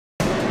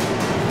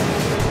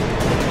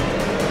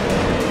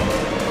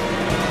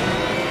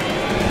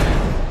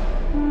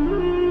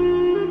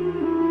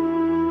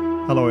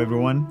Hello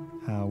everyone,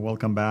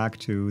 welcome back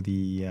to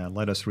the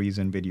Let Us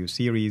Reason video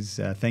series.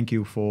 Thank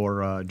you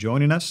for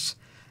joining us,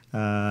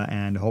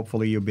 and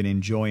hopefully you've been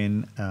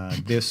enjoying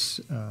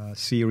this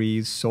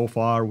series. So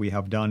far we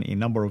have done a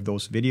number of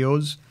those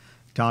videos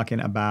talking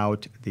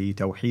about the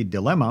Tawhid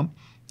dilemma,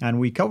 and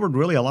we covered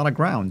really a lot of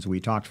grounds. We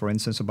talked, for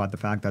instance, about the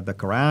fact that the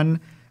Quran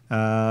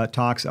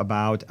talks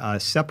about a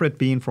separate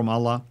being from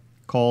Allah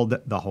called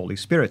the Holy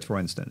Spirit, for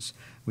instance.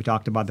 We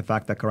talked about the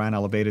fact that Quran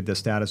elevated the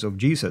status of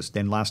Jesus.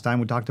 Then last time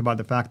we talked about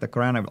the fact that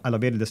Quran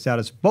elevated the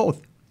status of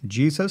both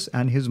Jesus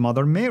and his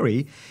mother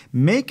Mary,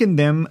 making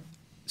them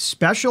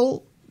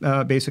special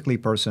basically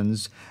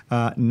persons,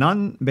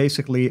 none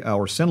basically,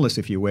 or sinless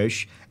if you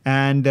wish,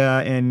 and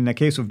in the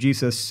case of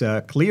Jesus,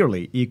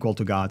 clearly equal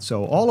to God.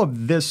 So all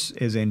of this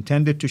is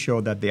intended to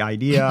show that the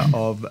idea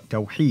of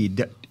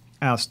Tawhid,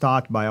 as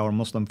taught by our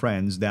Muslim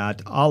friends,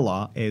 that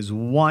Allah is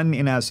one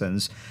in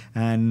essence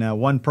and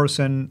one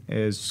person,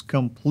 is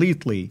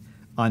completely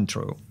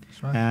untrue.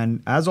 That's right.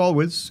 And as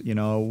always, you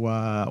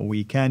know,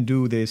 we can't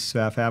do these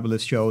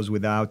fabulous shows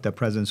without the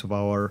presence of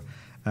our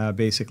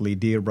basically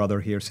dear brother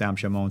here, Sam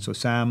Shamoun. So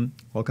Sam,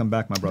 welcome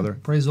back, my brother.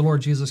 Praise the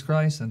Lord Jesus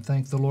Christ, and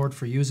thank the Lord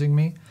for using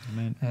me.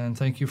 Amen. And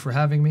thank you for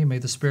having me. May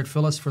the Spirit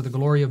fill us for the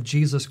glory of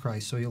Jesus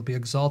Christ, so you'll be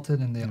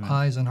exalted in the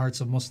eyes and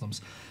hearts of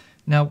Muslims.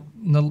 Now,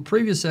 in the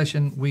previous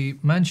session, we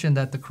mentioned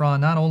that the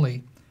Quran not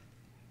only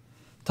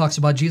talks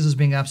about Jesus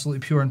being absolutely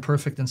pure and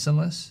perfect and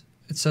sinless,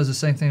 it says the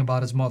same thing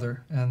about his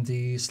mother. And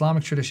the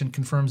Islamic tradition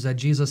confirms that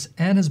Jesus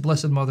and his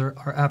blessed mother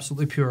are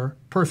absolutely pure,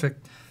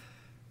 perfect,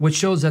 which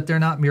shows that they're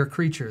not mere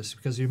creatures.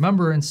 Because you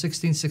remember in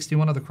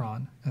 1661 of the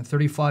Quran and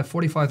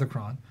 3545 of the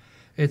Quran,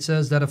 it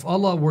says that if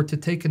Allah were to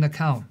take into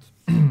account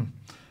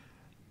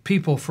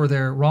people for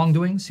their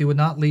wrongdoings, he would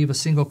not leave a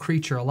single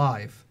creature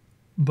alive.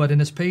 But in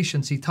his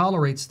patience, he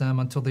tolerates them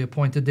until the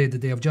appointed day, the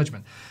day of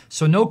judgment.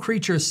 So no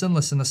creature is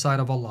sinless in the sight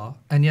of Allah.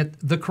 And yet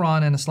the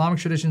Quran and Islamic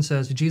tradition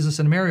says Jesus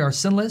and Mary are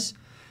sinless.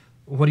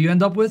 What do you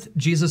end up with?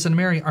 Jesus and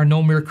Mary are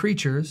no mere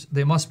creatures.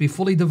 They must be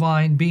fully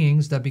divine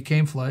beings that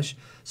became flesh.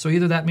 So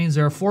either that means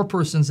there are 4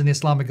 persons in the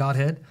Islamic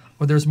Godhead,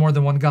 or there's more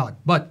than one God.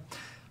 But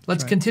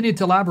let's continue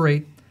to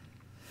elaborate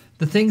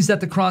the things that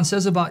the Quran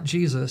says about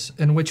Jesus,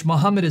 in which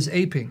Muhammad is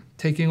aping,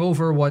 taking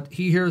over what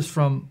he hears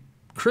from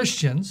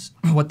Christians,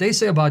 what they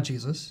say about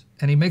Jesus,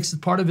 and he makes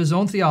it part of his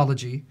own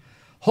theology,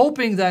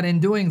 hoping that in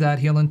doing that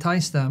he'll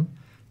entice them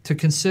to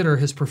consider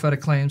his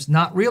prophetic claims,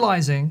 not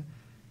realizing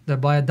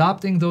that by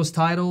adopting those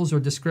titles or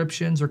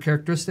descriptions or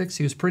characteristics,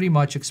 he was pretty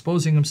much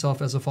exposing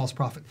himself as a false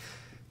prophet.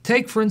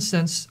 Take, for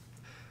instance,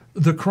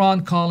 the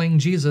Quran calling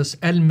Jesus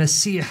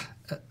El-Masih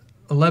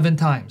 11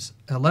 times.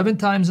 11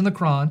 times in the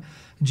Quran,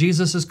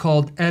 Jesus is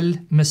called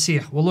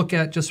El-Masih. We'll look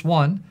at just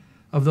one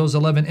of those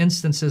 11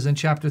 instances in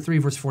chapter 3,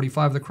 verse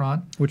 45 of the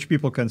Quran. Which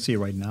people can see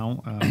right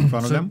now in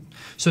front of them.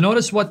 So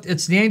notice what,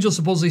 it's the angel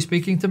supposedly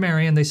speaking to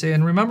Mary, and they say,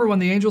 and remember when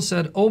the angel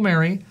said, O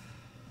Mary,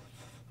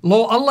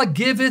 lo, Allah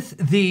giveth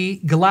thee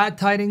glad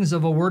tidings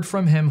of a word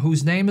from him,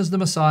 whose name is the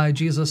Messiah,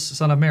 Jesus,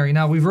 son of Mary.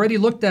 Now, we've already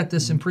looked at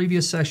this in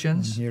previous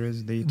sessions. And here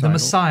is the title.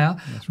 Messiah.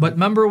 Right. But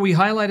remember, we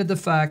highlighted the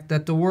fact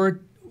that the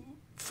word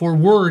for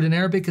word in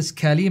Arabic is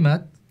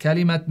kalimat,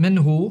 kalimat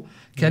minhu,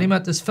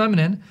 kalimat is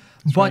feminine.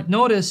 That's but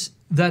notice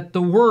that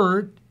the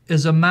word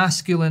is a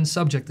masculine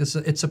subject.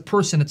 It's a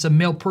person, it's a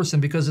male person,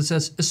 because it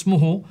says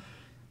ismuhu,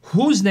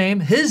 whose name,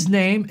 his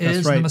name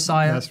is the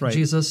Messiah,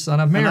 Jesus, son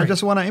of Mary. And I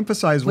just want to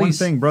emphasize one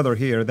thing, brother,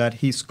 here, that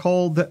he's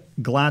called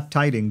glad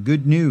tidings,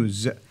 good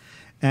news.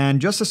 And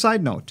just a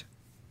side note,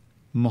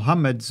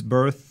 Muhammad's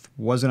birth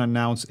wasn't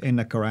announced in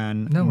the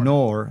Quran,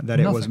 nor that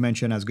it was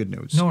mentioned as good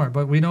news. Nor,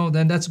 but we know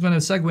then that's going to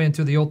segue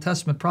into the Old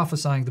Testament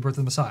prophesying the birth of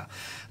the Messiah.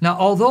 Now,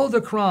 although the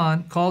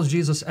Quran calls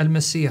Jesus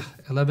Al-Masih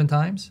 11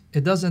 times,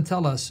 it doesn't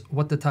tell us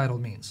what the title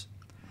means.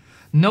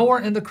 Nowhere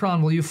in the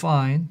Quran will you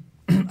find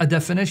a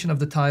definition of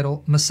the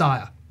title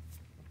Messiah.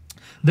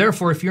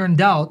 Therefore, if you're in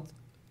doubt,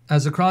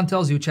 as the Quran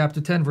tells you,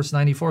 chapter 10, verse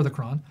 94 of the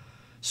Quran,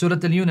 Surah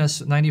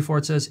Al-Yunus 94,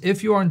 it says,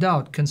 if you are in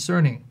doubt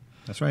concerning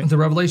the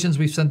revelations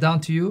we've sent down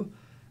to you,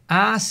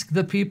 ask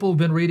the people who've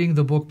been reading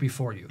the book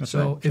before you.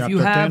 So if you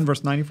have 10,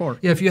 verse 94.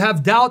 Yeah, if you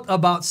have doubt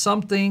about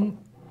something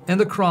in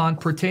the Quran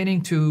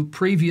pertaining to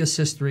previous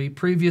history,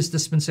 previous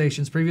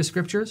dispensations, previous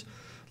scriptures,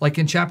 like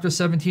in chapter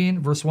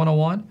 17, verse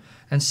 101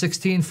 and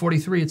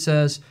 1643, it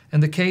says, in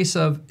the case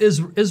of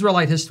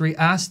Israelite history,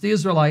 ask the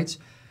Israelites.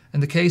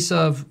 In the case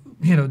of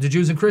the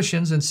Jews and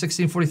Christians, in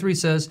 1643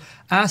 says,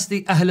 ask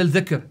the Ahl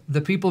al-Dhikr, the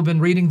people who've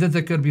been reading the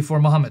Dhikr before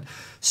Muhammad.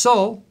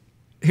 So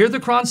here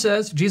the Quran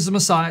says, Jesus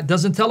Messiah,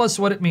 doesn't tell us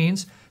what it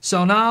means.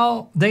 So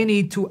now they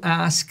need to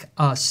ask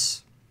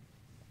us.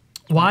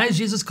 Why is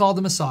Jesus called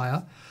the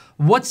Messiah?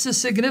 What's the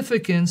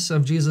significance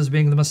of Jesus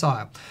being the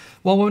Messiah?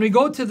 Well, when we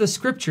go to the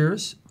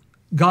scriptures,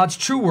 God's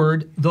true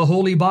word, the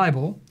Holy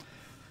Bible,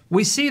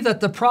 we see that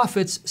the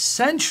prophets,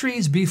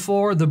 centuries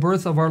before the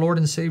birth of our Lord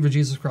and Savior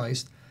Jesus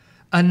Christ,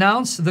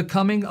 announced the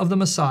coming of the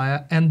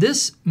Messiah. And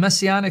this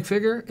messianic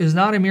figure is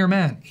not a mere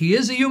man. He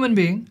is a human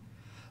being,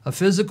 a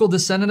physical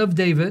descendant of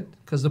David,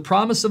 because the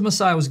promise of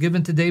Messiah was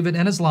given to David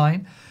and his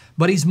line.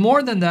 But he's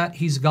more than that.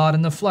 He's God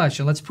in the flesh.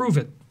 And let's prove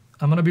it.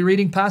 I'm going to be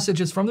reading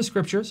passages from the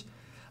scriptures.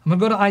 I'm going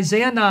to go to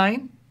Isaiah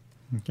 9,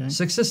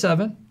 6 to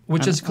 7,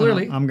 which is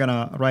clearly... I'm going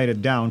to write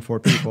it down for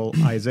people.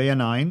 Isaiah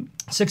 9.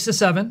 6 to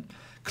 7.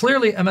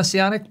 Clearly a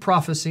messianic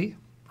prophecy,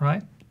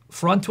 right?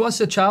 For unto us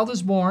a child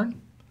is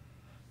born.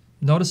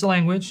 Notice the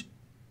language.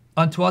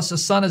 Unto us a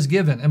son is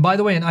given. And by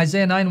the way, in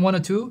Isaiah 9, 1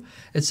 and 2,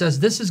 it says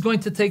this is going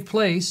to take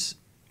place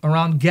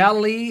around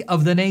Galilee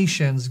of the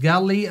nations,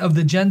 Galilee of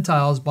the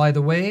Gentiles, by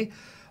the way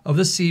of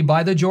the sea,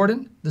 by the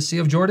Jordan, the Sea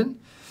of Jordan.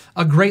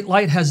 A great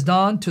light has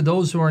dawned to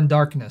those who are in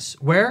darkness.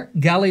 Where?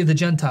 Galilee of the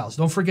Gentiles.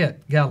 Don't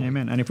forget, Galilee.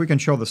 Amen. And if we can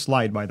show the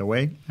slide, by the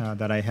way,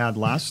 that I had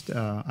last,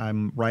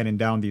 I'm writing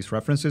down these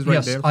references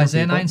right there. Yes,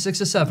 Isaiah 9, 6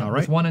 to 7, all right.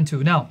 with 1 and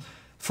 2. Now,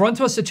 for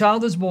unto us a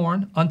child is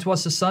born, unto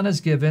us a son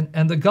is given,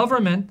 and the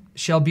government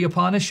shall be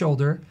upon his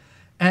shoulder,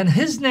 and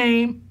his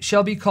name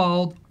shall be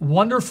called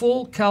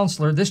Wonderful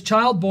Counselor. This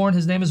child born,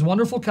 his name is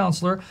Wonderful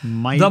Counselor,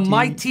 the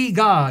Mighty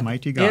God,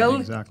 El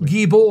exactly.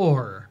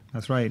 Gibor.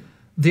 That's right.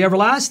 The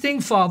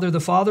everlasting Father, the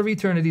Father of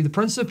eternity, the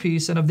Prince of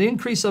Peace, and of the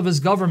increase of his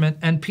government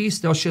and peace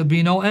there shall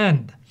be no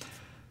end.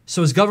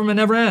 So his government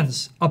never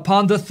ends.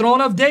 Upon the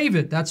throne of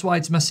David, that's why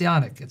it's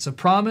messianic. It's a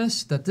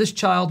promise that this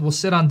child will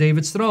sit on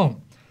David's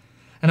throne.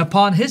 And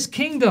upon his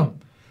kingdom,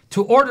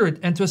 to order it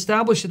and to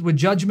establish it with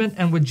judgment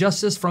and with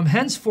justice from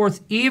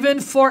henceforth, even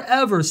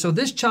forever. So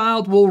this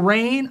child will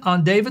reign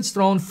on David's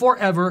throne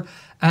forever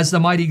as the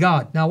mighty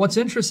God. Now, what's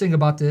interesting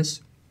about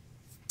this,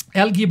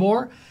 El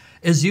Gibor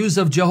is used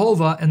of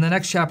Jehovah in the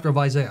next chapter of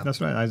Isaiah.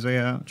 That's right.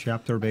 Isaiah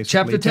chapter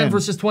 10,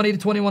 verses 20 to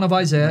 21 of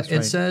Isaiah. That's it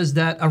right. says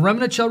that a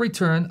remnant shall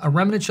return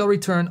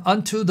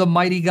unto the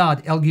mighty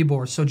God, El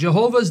Gibor. So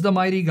Jehovah is the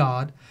mighty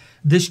God.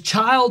 This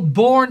child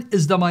born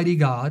is the mighty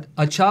God,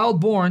 a child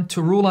born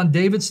to rule on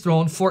David's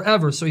throne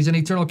forever. So he's an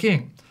eternal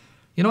king.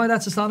 You know why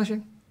that's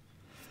astonishing?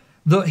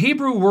 The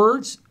Hebrew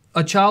words,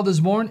 a child is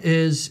born,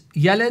 is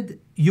Yalid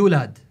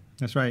Yulad.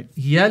 That's right.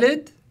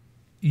 Yalid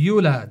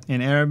Yulad.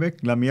 In Arabic,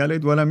 Lam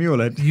Yalid wa Lam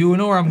Yulad. You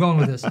know where I'm going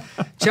with this.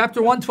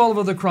 Chapter 112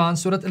 of the Quran,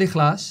 Surah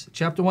Al-Ikhlas,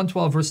 chapter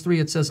 112, verse 3,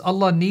 it says,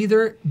 Allah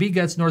neither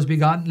begets nor is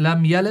begotten,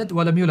 Lam Yalid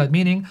wa Lam Yulad,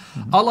 meaning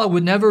Allah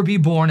would never be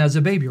born as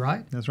a baby,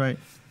 right? That's right.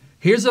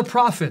 Here's a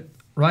prophet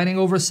writing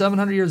over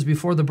 700 years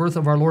before the birth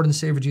of our Lord and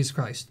Savior Jesus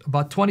Christ,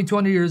 about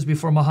 200 years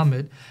before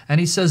Muhammad, and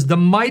he says, the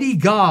mighty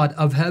God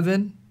of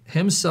heaven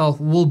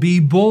himself will be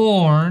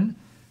born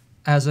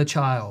as a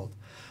child.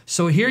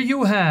 So here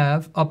you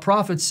have a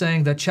prophet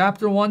saying that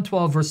chapter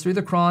 112, verse 3 of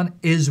the Quran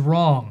is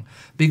wrong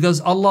because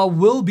Allah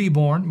will be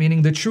born,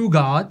 meaning the true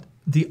God,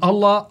 the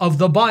Allah of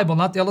the Bible,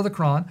 not the Allah of the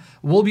Quran,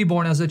 will be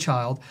born as a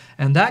child.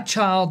 And that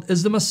child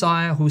is the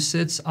Messiah who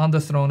sits on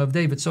the throne of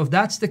David. So if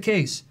that's the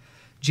case,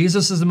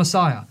 Jesus is the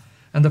Messiah.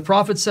 And the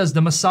prophet says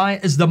the Messiah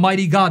is the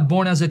mighty God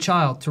born as a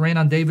child to reign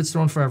on David's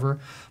throne forever.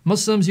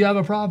 Muslims, you have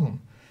a problem.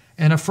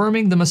 And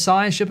affirming the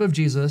Messiahship of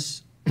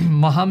Jesus,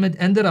 Muhammad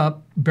ended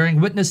up bearing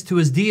witness to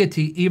his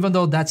deity, even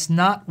though that's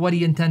not what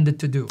he intended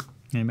to do.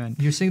 Amen.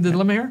 You're seeing the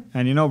dilemma here?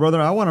 And you know,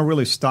 brother, I want to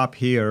really stop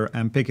here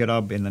and pick it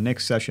up in the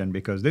next session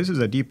because this is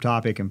a deep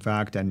topic, in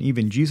fact, and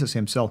even Jesus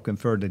himself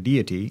conferred the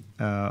deity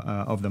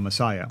of the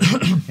Messiah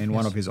in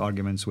one of his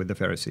arguments with the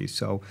Pharisees.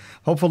 So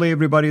hopefully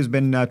everybody's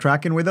been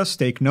tracking with us.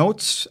 Take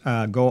notes,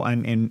 go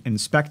and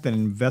inspect and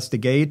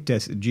investigate.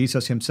 As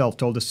Jesus himself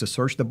told us to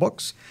search the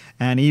books.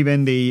 And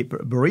even the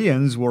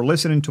Bereans were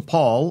listening to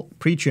Paul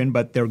preaching,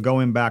 but they're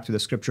going back to the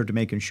scripture to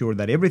making sure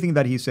that everything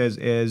that he says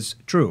is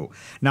true.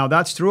 Now,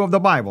 that's true of the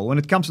Bible.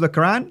 When it comes to the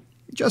Quran,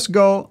 just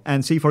go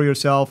and see for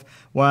yourself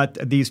what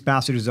these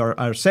passages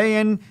are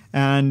saying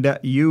and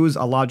use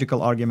a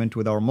logical argument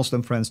with our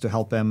Muslim friends to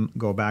help them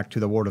go back to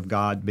the Word of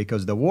God,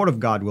 because the Word of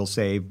God will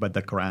save, but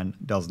the Quran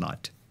does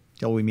not.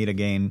 Till we meet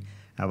again,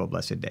 have a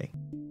blessed day.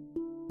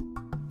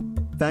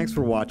 Thanks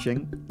for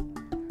watching.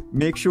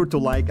 Make sure to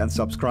like and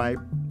subscribe.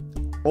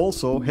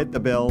 Also, hit the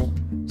bell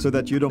so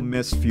that you don't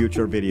miss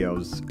future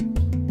videos.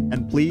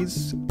 And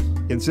please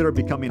consider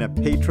becoming a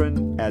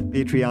patron at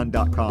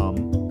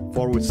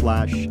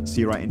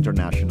patreon.com/CIRA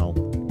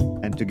International.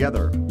 And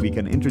together we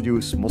can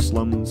introduce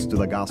Muslims to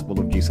the gospel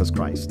of Jesus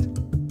Christ.